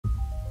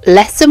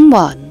Lesson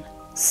 1.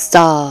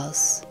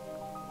 Stars.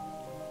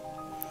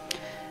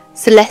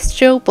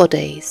 Celestial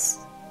bodies.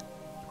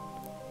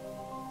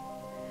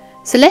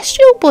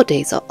 Celestial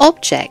bodies are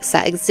objects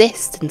that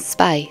exist in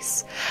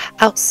space,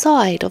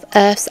 outside of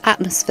Earth's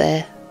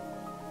atmosphere.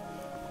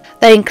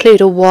 They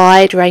include a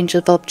wide range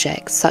of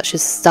objects such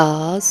as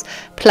stars,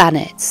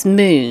 planets,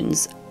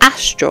 moons,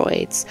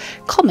 asteroids,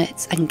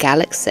 comets and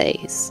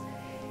galaxies.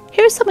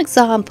 Here are some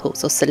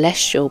examples of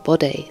celestial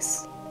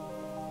bodies.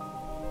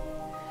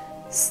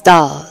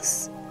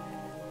 Stars.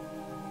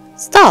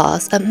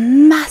 Stars are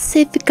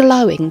massive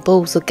glowing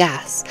balls of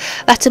gas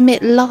that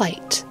emit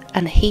light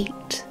and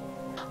heat.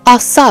 Our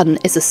Sun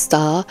is a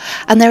star,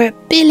 and there are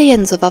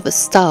billions of other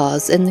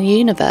stars in the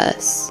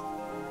universe.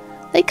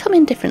 They come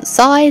in different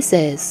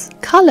sizes,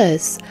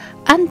 colours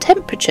and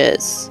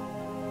temperatures.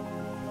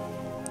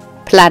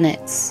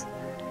 Planets.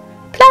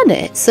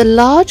 Planets are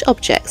large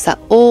objects that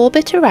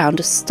orbit around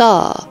a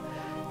star.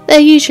 They are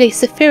usually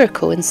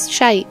spherical in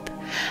shape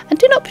and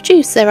do not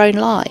produce their own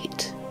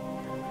light.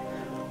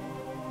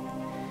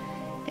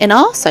 In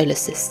our solar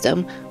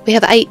system, we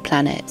have 8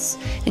 planets,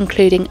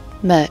 including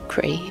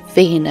Mercury,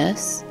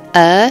 Venus,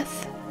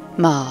 Earth,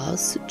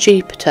 Mars,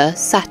 Jupiter,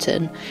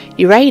 Saturn,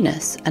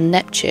 Uranus and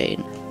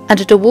Neptune,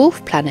 and a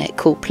dwarf planet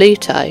called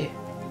Pluto.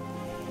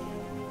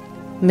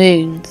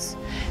 Moons.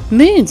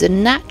 Moons are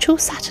natural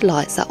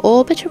satellites that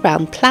orbit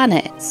around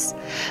planets.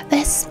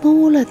 They're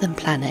smaller than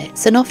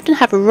planets and often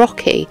have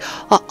rocky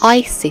or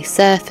icy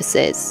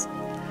surfaces.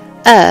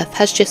 Earth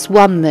has just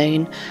one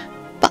moon,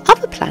 but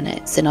other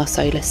planets in our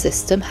solar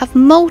system have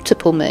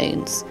multiple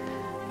moons.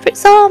 For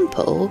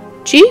example,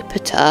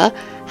 Jupiter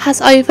has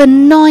over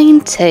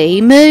 90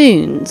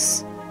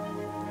 moons.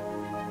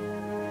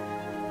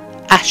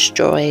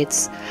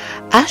 Asteroids.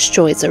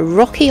 Asteroids are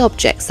rocky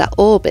objects that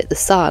orbit the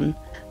Sun.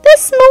 They're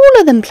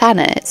smaller than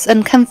planets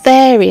and can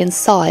vary in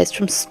size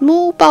from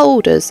small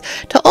boulders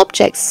to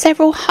objects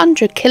several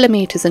hundred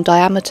kilometres in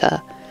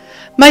diameter.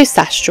 Most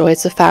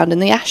asteroids are found in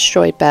the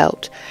asteroid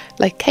belt,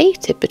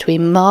 located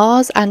between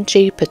Mars and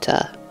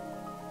Jupiter.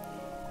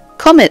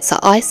 Comets are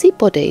icy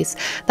bodies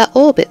that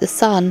orbit the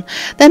Sun.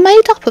 They're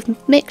made up of a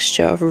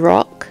mixture of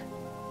rock,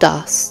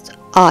 dust,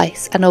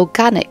 ice and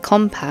organic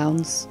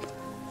compounds.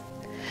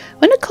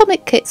 When a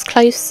comet gets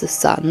close to the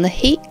Sun, the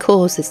heat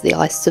causes the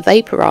ice to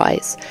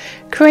vaporise,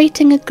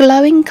 creating a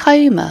glowing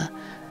coma,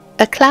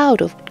 a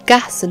cloud of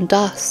gas and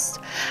dust,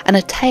 and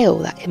a tail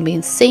that can be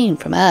seen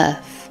from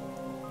Earth.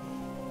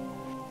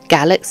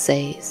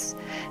 Galaxies.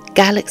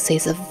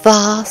 Galaxies are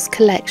vast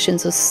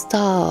collections of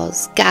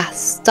stars,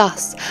 gas,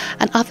 dust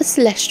and other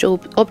celestial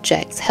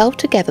objects held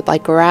together by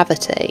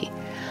gravity.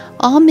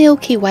 Our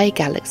Milky Way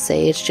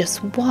galaxy is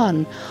just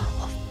one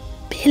of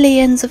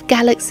billions of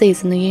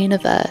galaxies in the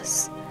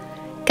universe.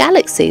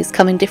 Galaxies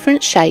come in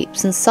different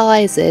shapes and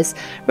sizes,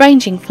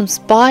 ranging from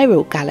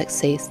spiral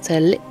galaxies to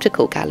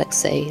elliptical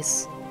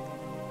galaxies.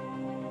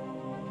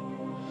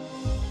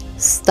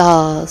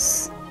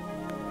 Stars.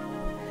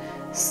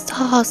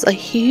 Stars are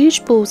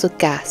huge balls of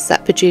gas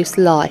that produce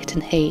light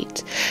and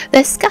heat.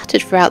 They're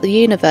scattered throughout the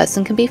universe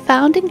and can be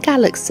found in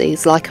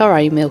galaxies like our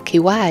own Milky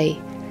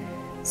Way.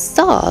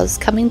 Stars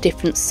come in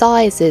different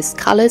sizes,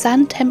 colours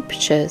and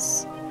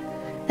temperatures.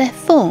 They're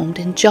formed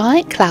in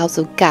giant clouds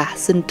of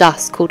gas and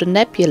dust called a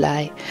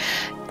nebulae.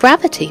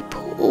 Gravity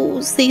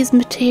pulls these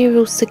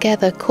materials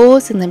together,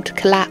 causing them to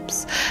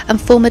collapse and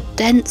form a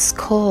dense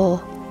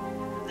core.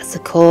 As the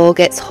core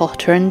gets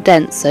hotter and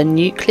denser,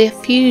 nuclear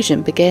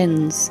fusion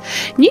begins.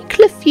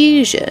 Nuclear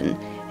fusion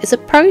is a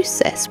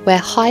process where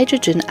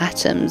hydrogen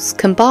atoms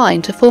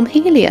combine to form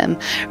helium,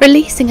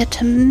 releasing a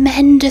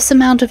tremendous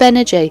amount of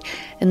energy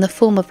in the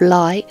form of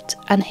light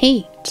and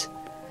heat.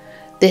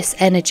 This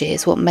energy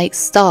is what makes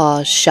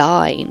stars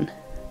shine.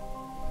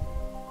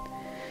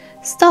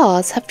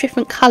 Stars have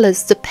different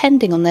colours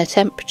depending on their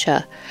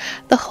temperature.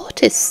 The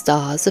hottest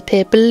stars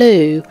appear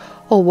blue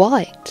or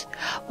white,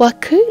 while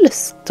cooler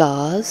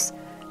stars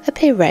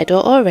appear red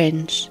or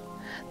orange.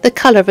 The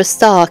colour of a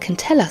star can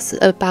tell us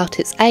about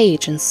its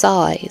age and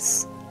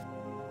size.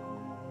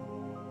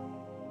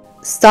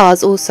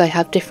 Stars also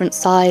have different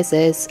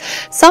sizes.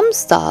 Some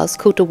stars,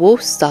 called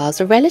dwarf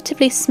stars, are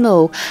relatively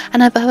small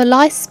and have a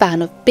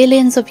lifespan of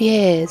billions of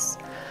years.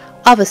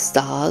 Other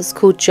stars,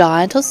 called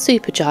giant or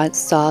supergiant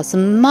stars, are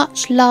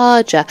much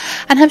larger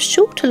and have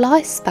shorter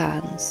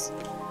lifespans.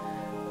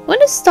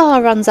 When a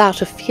star runs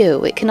out of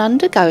fuel, it can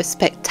undergo a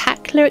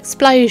spectacular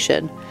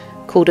explosion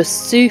called a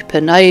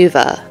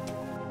supernova.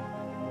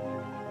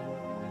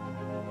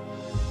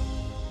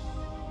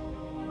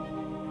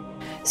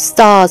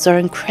 Stars are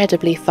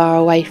incredibly far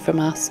away from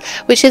us,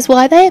 which is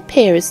why they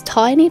appear as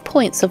tiny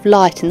points of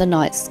light in the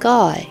night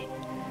sky.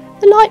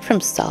 The light from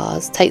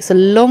stars takes a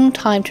long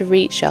time to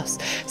reach us,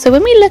 so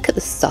when we look at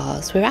the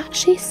stars, we're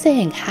actually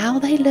seeing how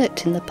they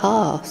looked in the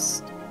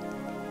past.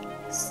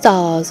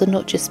 Stars are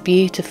not just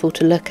beautiful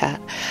to look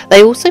at,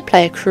 they also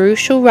play a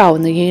crucial role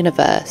in the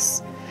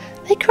universe.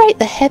 They create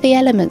the heavy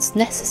elements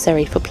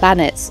necessary for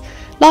planets,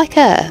 like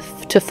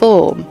Earth, to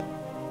form.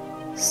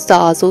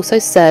 Stars also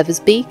serve as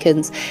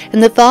beacons in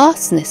the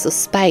vastness of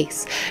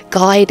space,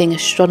 guiding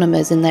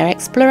astronomers in their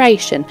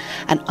exploration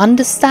and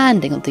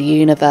understanding of the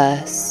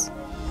universe.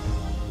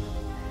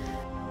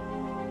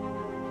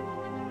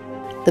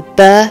 The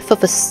birth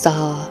of a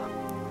star.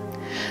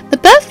 The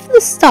birth of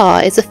the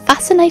star is a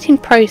fascinating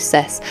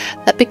process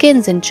that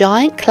begins in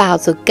giant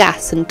clouds of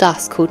gas and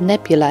dust called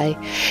nebulae.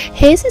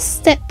 Here's a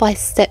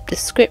step-by-step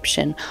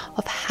description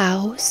of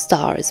how a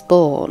star is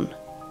born.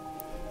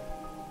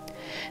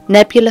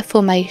 Nebula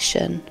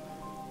formation.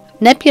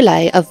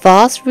 Nebulae are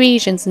vast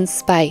regions in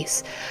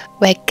space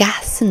where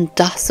gas and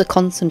dust are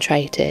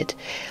concentrated,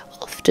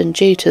 often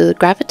due to the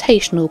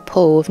gravitational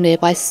pull of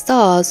nearby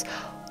stars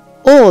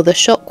or the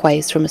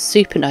shockwaves from a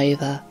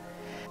supernova.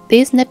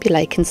 These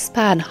nebulae can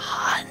span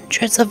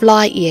hundreds of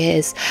light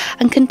years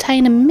and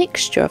contain a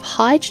mixture of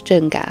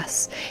hydrogen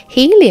gas,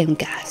 helium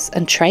gas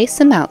and trace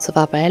amounts of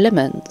other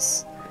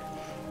elements.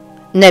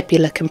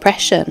 Nebula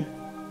compression.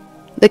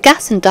 The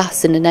gas and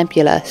dust in a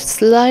nebula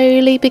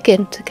slowly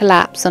begin to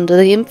collapse under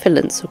the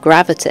influence of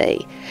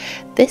gravity.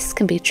 This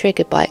can be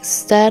triggered by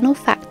external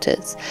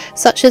factors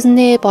such as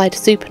nearby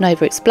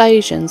supernova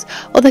explosions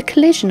or the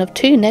collision of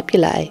two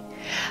nebulae.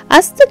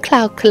 As the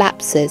cloud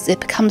collapses, it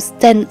becomes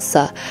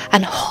denser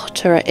and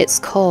hotter at its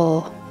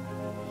core.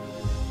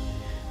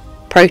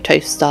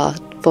 Protostar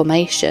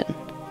formation.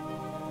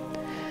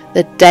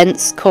 The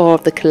dense core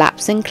of the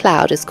collapsing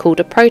cloud is called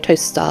a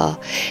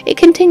protostar. It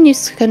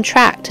continues to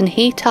contract and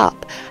heat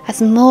up as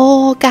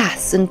more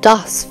gas and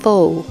dust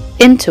fall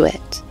into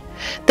it.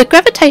 The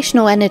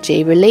gravitational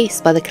energy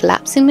released by the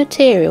collapsing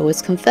material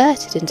is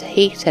converted into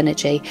heat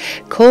energy,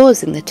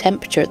 causing the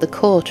temperature at the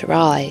core to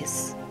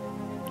rise.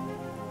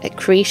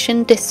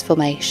 Accretion disk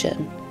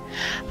formation.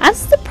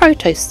 As the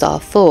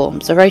protostar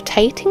forms, a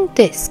rotating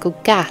disk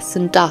of gas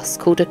and dust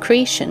called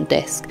accretion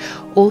disk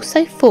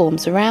also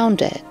forms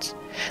around it.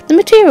 The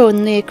material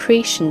in the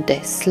accretion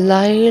disk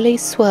slowly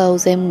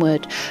swirls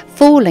inward,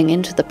 falling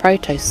into the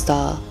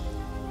protostar.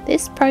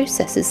 This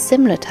process is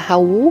similar to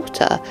how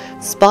water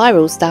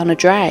spirals down a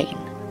drain.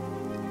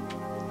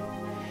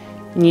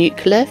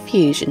 Nuclear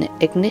fusion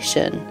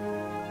ignition.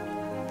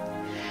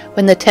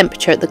 When the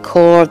temperature at the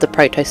core of the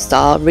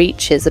protostar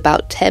reaches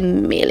about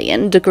 10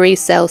 million degrees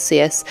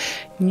Celsius,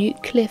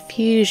 nuclear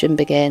fusion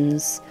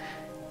begins.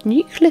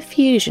 Nuclear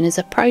fusion is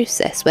a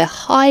process where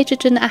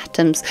hydrogen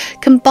atoms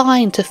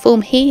combine to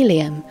form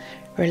helium,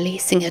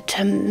 releasing a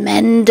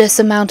tremendous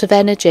amount of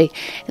energy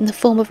in the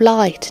form of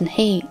light and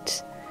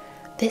heat.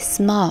 This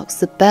marks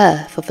the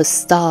birth of a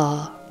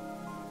star.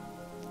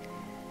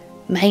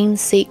 Main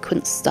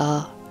sequence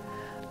star.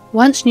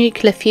 Once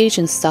nuclear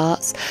fusion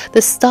starts,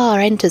 the star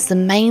enters the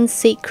main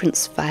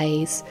sequence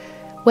phase,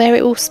 where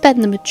it will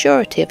spend the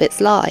majority of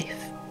its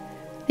life.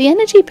 The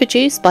energy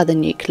produced by the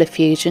nuclear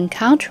fusion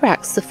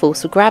counteracts the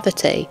force of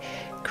gravity,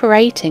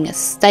 creating a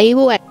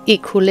stable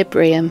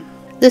equilibrium.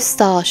 The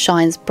star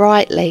shines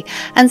brightly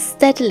and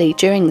steadily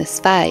during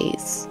this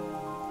phase.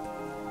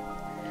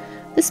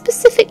 The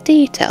specific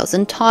details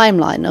and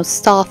timeline of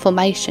star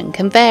formation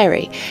can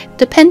vary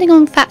depending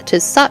on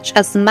factors such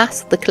as the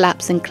mass of the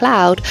collapsing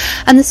cloud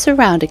and the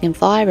surrounding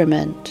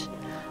environment.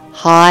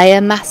 Higher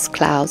mass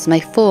clouds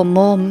may form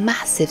more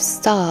massive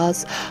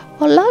stars,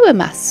 while lower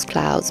mass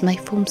clouds may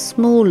form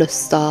smaller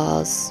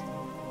stars.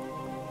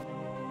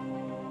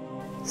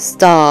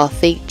 Star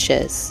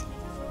features.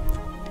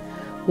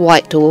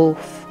 White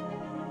dwarf.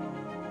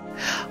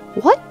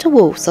 White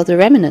dwarfs are the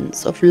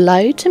remnants of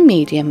low to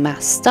medium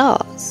mass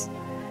stars.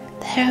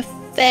 They are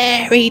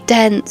very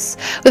dense,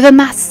 with a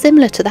mass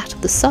similar to that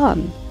of the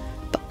Sun,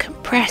 but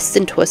compressed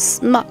into a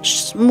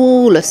much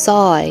smaller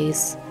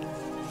size.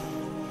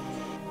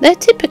 They are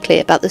typically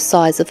about the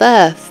size of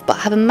Earth, but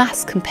have a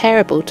mass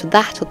comparable to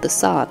that of the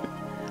Sun.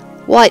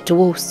 White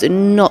dwarfs do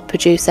not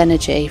produce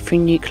energy through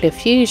nuclear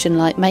fusion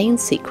like main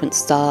sequence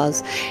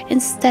stars.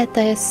 Instead,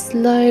 they are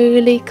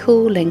slowly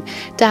cooling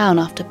down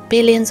after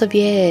billions of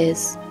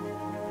years.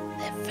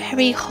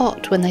 Very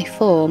hot when they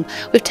form,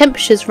 with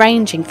temperatures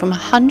ranging from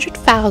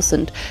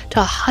 100,000 to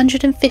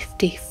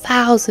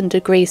 150,000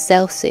 degrees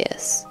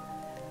Celsius.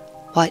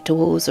 White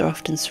dwarfs are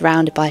often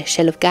surrounded by a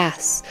shell of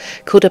gas,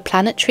 called a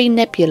planetary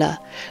nebula,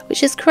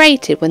 which is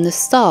created when the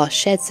star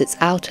sheds its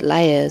outer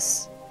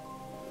layers.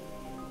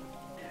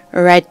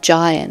 Red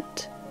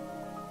giant.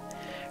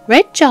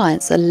 Red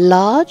giants are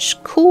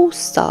large, cool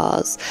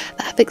stars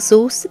that have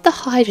exhausted the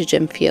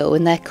hydrogen fuel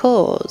in their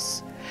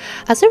cores.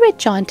 As a red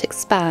giant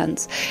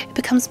expands, it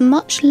becomes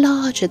much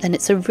larger than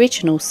its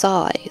original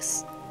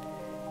size.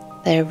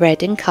 They are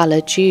red in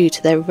colour due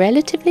to their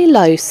relatively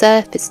low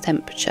surface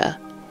temperature.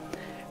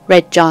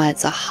 Red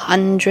giants are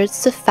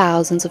hundreds to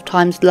thousands of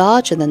times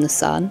larger than the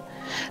Sun.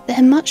 They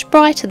are much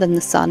brighter than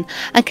the Sun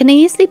and can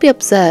easily be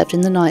observed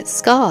in the night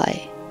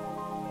sky.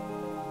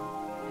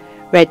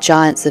 Red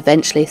giants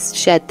eventually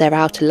shed their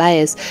outer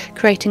layers,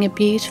 creating a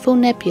beautiful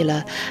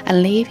nebula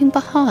and leaving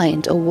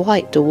behind a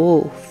white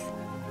dwarf.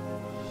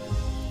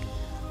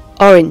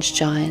 Orange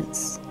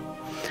giants.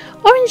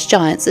 Orange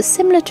giants are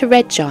similar to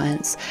red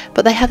giants,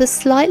 but they have a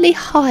slightly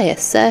higher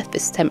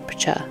surface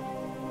temperature.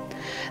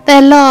 They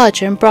are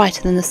larger and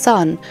brighter than the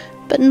Sun,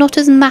 but not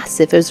as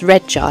massive as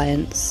red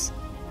giants.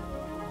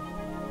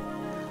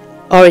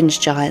 Orange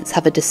giants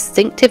have a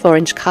distinctive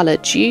orange colour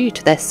due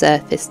to their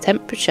surface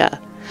temperature.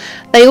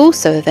 They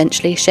also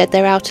eventually shed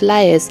their outer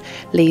layers,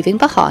 leaving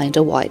behind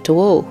a white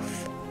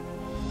dwarf.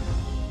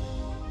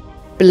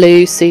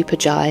 Blue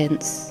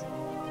supergiants.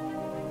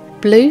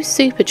 Blue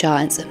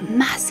supergiants are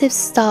massive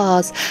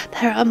stars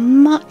that are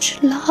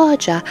much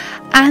larger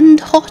and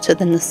hotter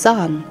than the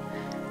Sun.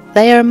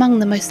 They are among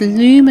the most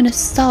luminous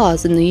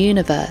stars in the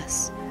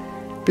universe.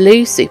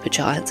 Blue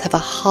supergiants have a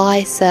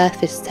high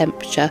surface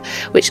temperature,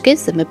 which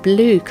gives them a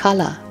blue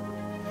colour.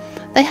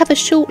 They have a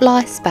short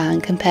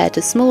lifespan compared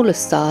to smaller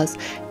stars,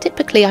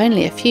 typically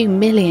only a few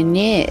million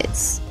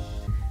years.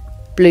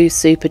 Blue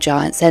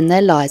supergiants end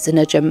their lives in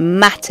a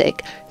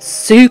dramatic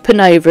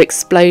supernova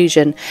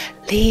explosion,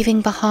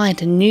 leaving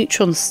behind a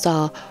neutron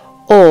star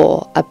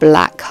or a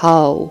black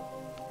hole.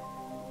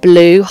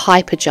 Blue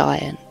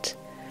hypergiant.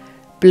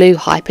 Blue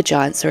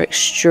hypergiants are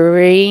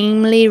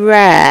extremely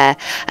rare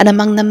and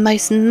among the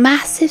most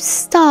massive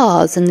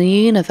stars in the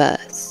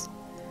universe.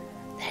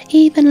 They're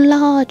even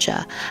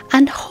larger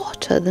and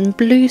hotter than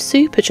blue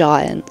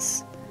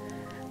supergiants.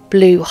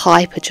 Blue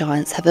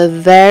hypergiants have a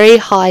very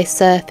high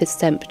surface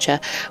temperature,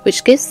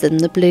 which gives them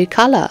the blue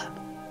colour.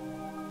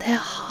 They are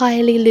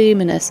highly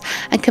luminous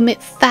and can emit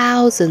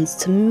thousands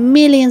to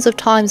millions of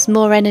times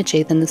more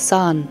energy than the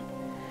Sun.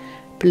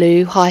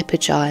 Blue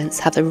hypergiants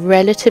have a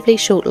relatively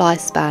short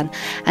lifespan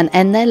and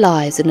end their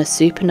lives in a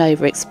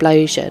supernova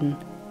explosion.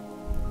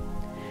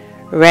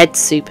 Red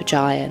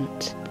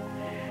supergiant.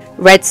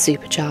 Red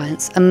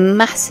supergiants are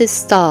massive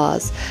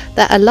stars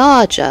that are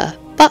larger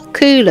but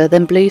cooler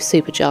than blue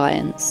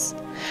supergiants.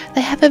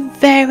 They have a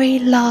very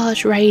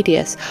large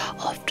radius,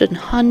 often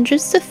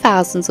hundreds to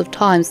thousands of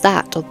times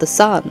that of the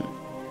Sun.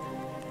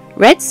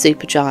 Red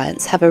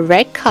supergiants have a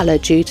red colour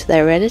due to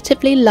their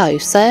relatively low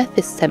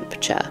surface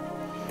temperature.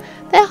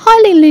 They are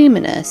highly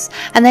luminous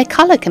and their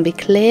colour can be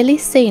clearly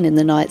seen in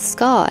the night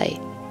sky.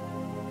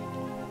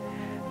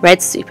 Red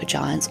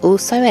supergiants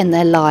also end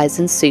their lives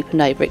in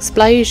supernova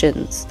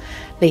explosions,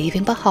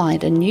 leaving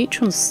behind a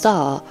neutron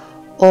star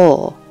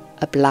or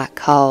a black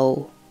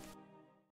hole.